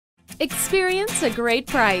Experience a great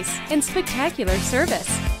price and spectacular service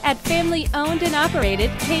at family-owned and operated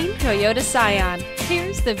Cain Toyota-Scion.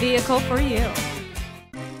 Here's the vehicle for you.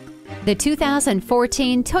 The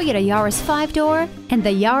 2014 Toyota Yaris 5-door and the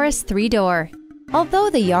Yaris 3-door. Although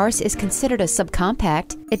the Yaris is considered a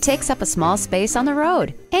subcompact, it takes up a small space on the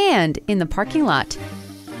road and in the parking lot.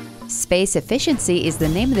 Space efficiency is the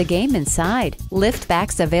name of the game inside.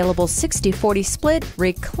 Liftback's available 60/40 split,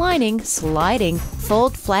 reclining, sliding,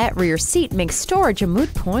 fold flat rear seat makes storage a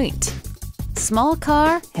moot point. Small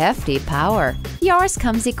car, hefty power. Yaris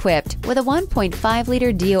comes equipped with a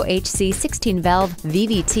 1.5-liter DOHC 16-valve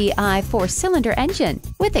VVT-I 4-cylinder engine.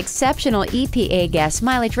 With exceptional EPA gas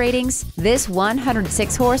mileage ratings, this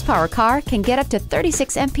 106-horsepower car can get up to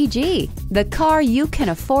 36 mpg. The car you can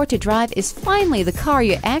afford to drive is finally the car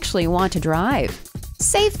you actually want to drive.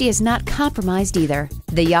 Safety is not compromised either.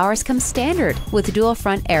 The Yaris comes standard with dual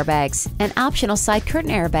front airbags and optional side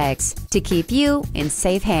curtain airbags to keep you in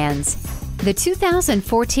safe hands. The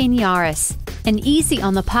 2014 Yaris, an easy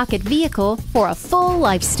on-the-pocket vehicle for a full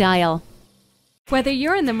lifestyle. Whether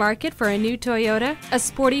you're in the market for a new Toyota, a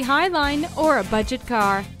sporty Highline, or a budget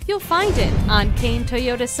car, you'll find it on Cain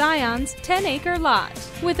Toyota-Scion's 10-acre lot.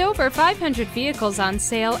 With over 500 vehicles on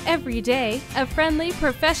sale every day, a friendly,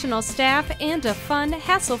 professional staff, and a fun,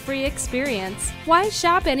 hassle-free experience, why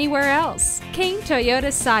shop anywhere else? Cain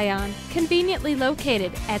Toyota-Scion, conveniently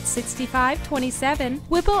located at 6527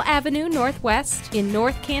 Whipple Avenue Northwest in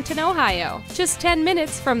North Canton, Ohio, just 10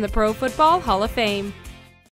 minutes from the Pro Football Hall of Fame.